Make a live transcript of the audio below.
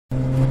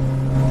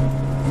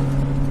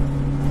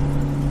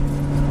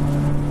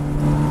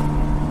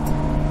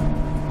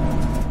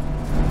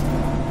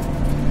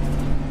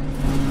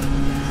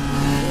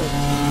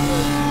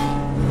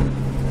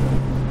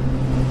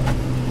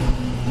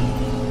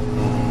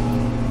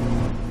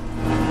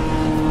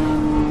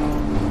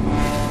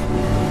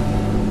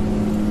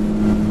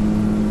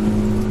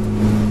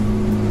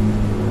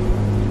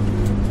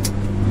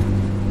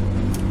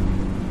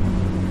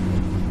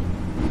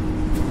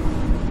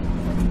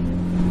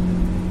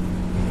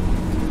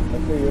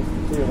See you.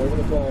 See you. Wait for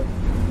the flag.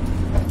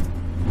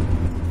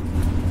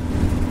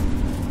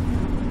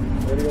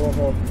 Ready to go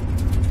home.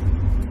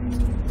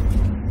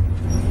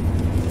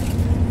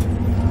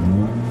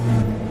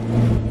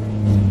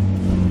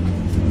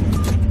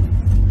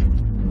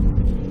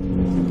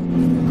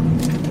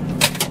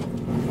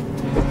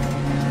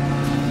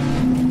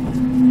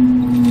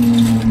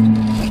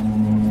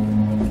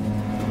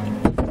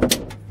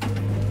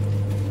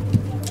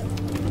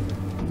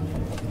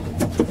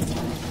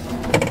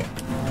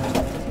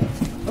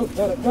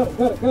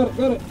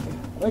 Got it.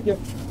 Thank you.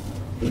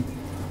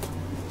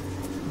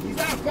 He's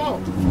out, go.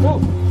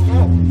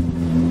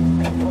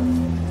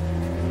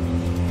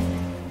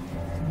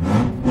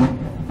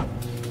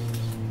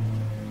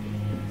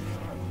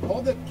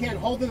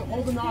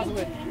 Hold the nozzle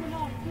in.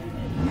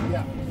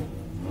 Yeah.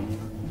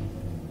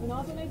 The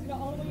nozzle needs to go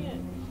all the way in.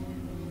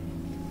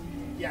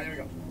 Yeah, there we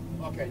go.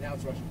 Okay, now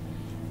it's rushing.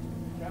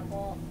 Cap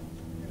off.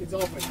 It's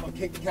open. Oh,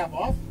 kick the cap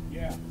off?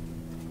 Yeah.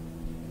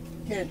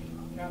 Ken.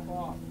 Cap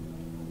off.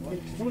 Can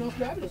someone else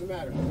grab it? Doesn't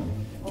matter.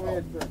 Oh, man,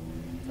 it's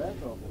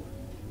that's open.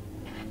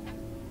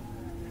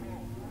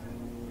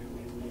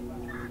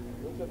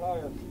 Lift it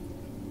higher.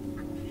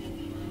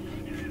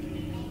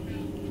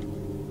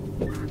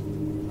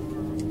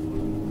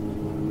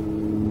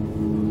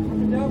 Put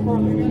it down for a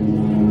minute.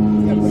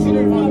 Yeah, push it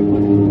in.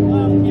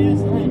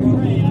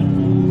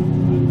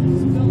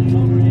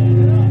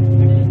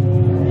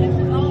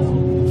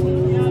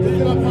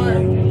 Lift it up higher.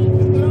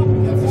 Lift it up.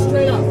 Lift it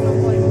straight up.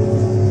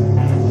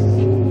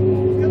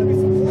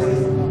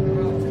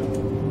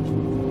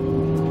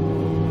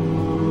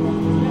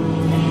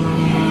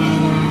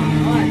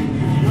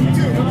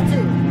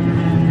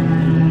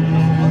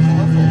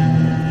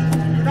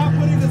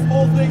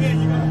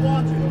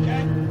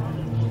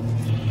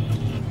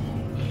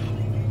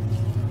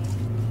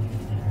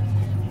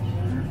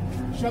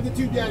 Shove the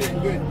tube down in,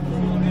 good.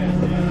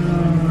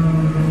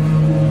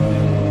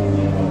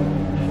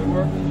 Good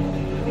work.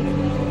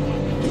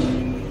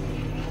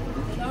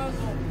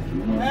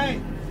 Hey!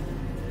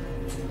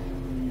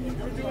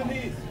 You're doing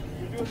these.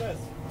 You're doing this.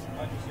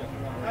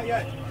 Not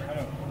yet. I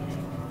know.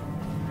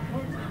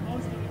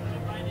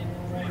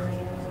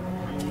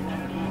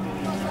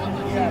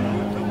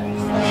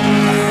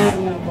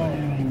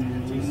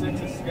 T6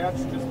 is sketch,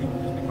 just be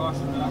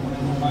cautious of that one.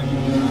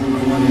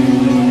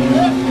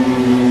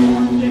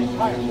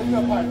 Higher, lift it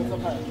up higher, lift it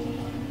up higher.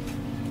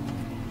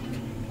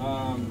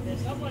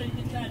 Somebody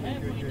get that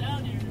halfway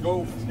down here.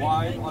 Go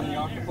wide on the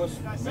octopus,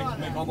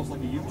 make almost like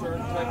a U-turn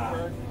type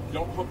turn.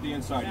 Don't hook the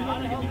inside. You're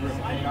not going to get any grip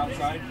on the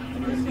outside, and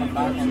you're going to come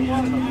back on the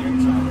edge on the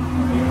inside.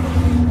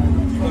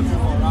 If you go too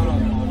far out on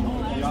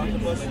the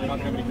octopus, you're not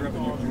going to have any grip,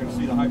 and you're going to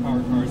see the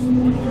high-powered cars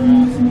wiggle their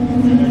ass.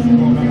 And as you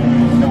go down the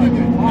inside,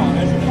 now,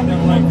 as you make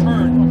that right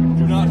turn,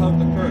 do not hug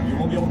the curb. You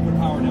won't be able to put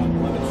power down. You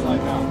let it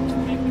slide down.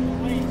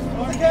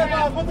 Put the cap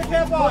on! Put the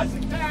cap on!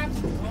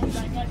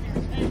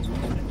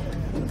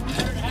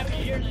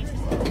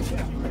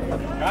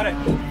 Got it.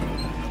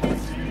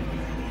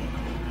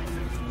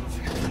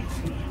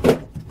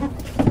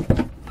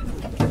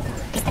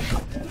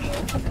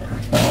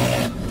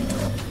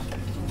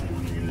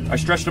 I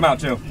stretched them out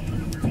too.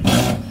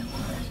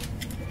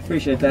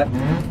 Appreciate that.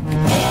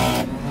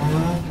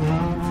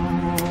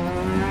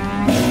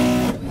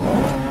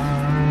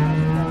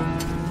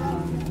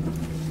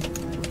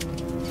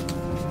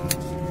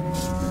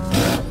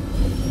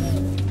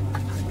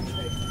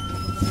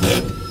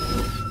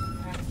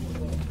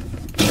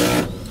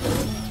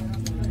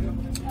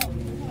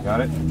 Got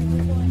it?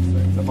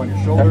 Up on your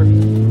shoulder.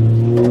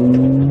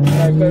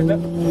 Alright, good.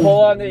 Pull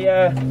on the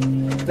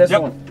this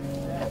one.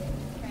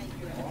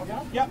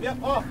 Yep.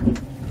 Oh.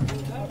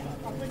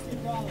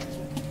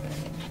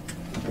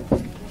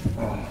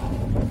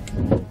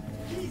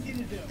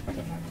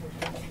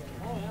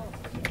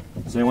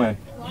 Same way.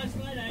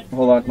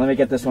 Hold on, let me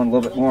get this one a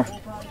little bit more.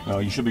 No,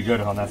 you should be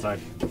good on that side.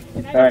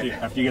 Alright.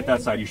 After you get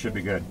that side, you should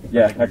be good.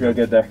 Yeah, I feel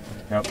good there.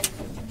 Yep.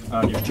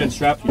 Your chin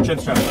strap's not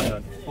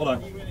done. Hold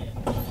on.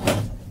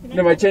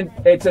 No, my chin,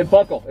 it's a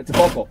buckle. It's a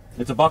buckle.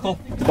 It's a buckle?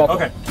 It's a buckle.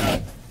 Okay.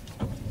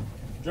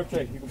 Drip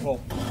tray, you can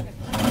pull.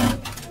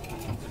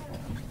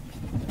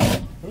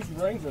 Whose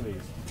rings are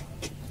these?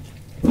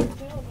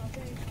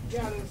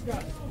 Yeah, let's go.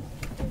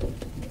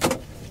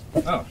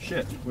 Oh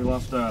shit, we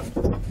lost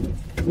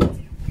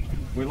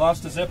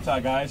a zip tie,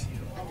 guys,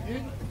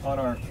 on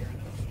our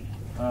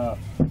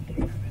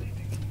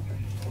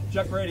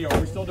check radio. Are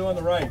we still doing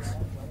the rights?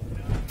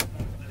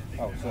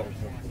 Oh, sorry.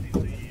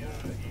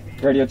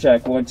 Radio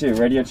check, 1, 2.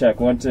 Radio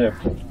check, 1, 2.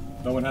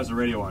 No one has the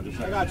radio on.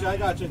 Just I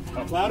got you.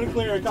 Oh. Loud and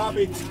clear, I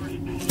copy.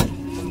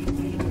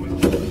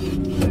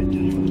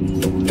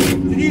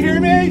 Did you hear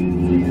me?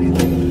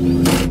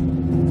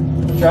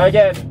 Try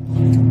again.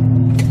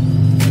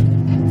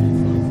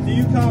 Do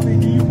you copy?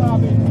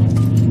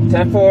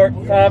 10-4,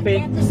 copy.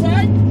 Off the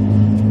side?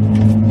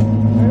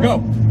 go.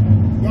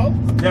 Go?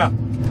 Yeah.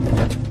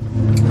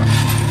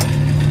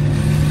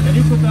 Can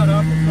you put that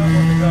up? It's not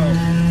one to go.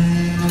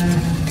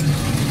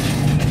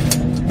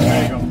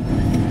 There you go.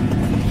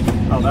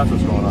 Oh, that's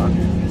what's going on.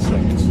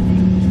 Seconds.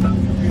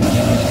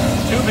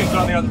 is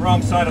on the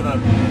wrong side of the...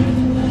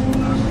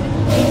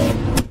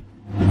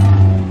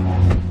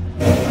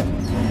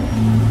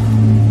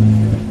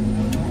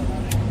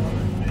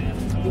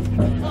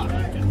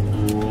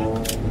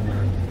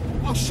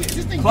 Oh shit,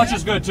 this thing. Clutch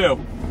is good too.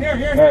 Here.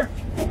 Here.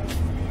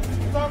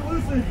 Stop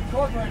loosening.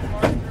 Torque right,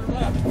 Mark, to your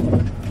left. No,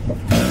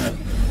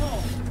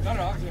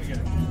 I was gonna get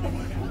it.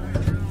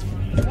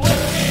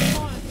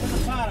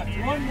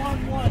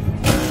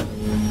 111.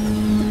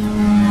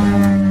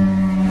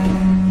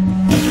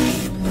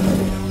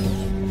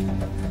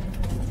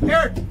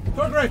 Here,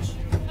 torque wrench.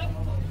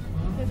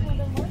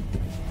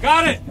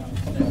 Got it.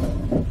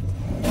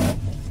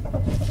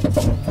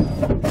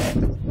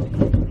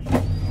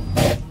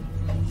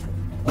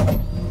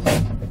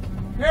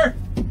 Here.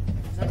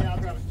 I'll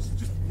grab it.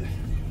 Just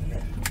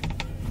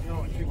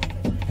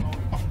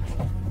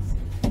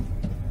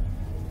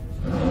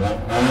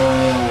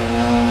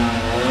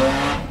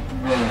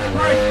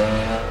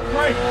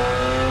Right.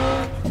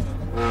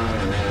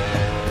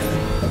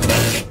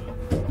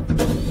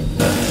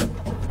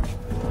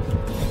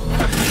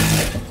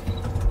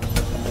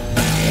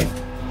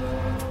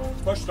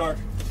 Push start.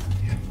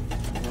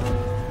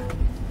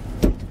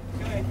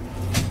 Okay.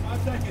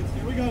 5 seconds.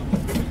 Here we go.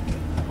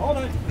 Hold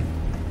it.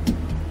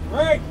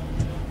 Brake.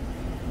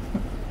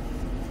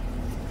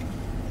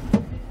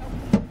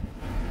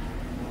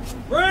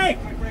 Brake.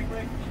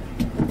 Brake.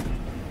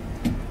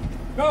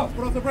 Go.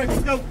 Put off the brake.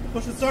 Let's go.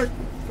 Push and start.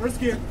 First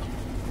gear.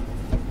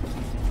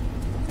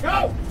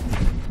 Go.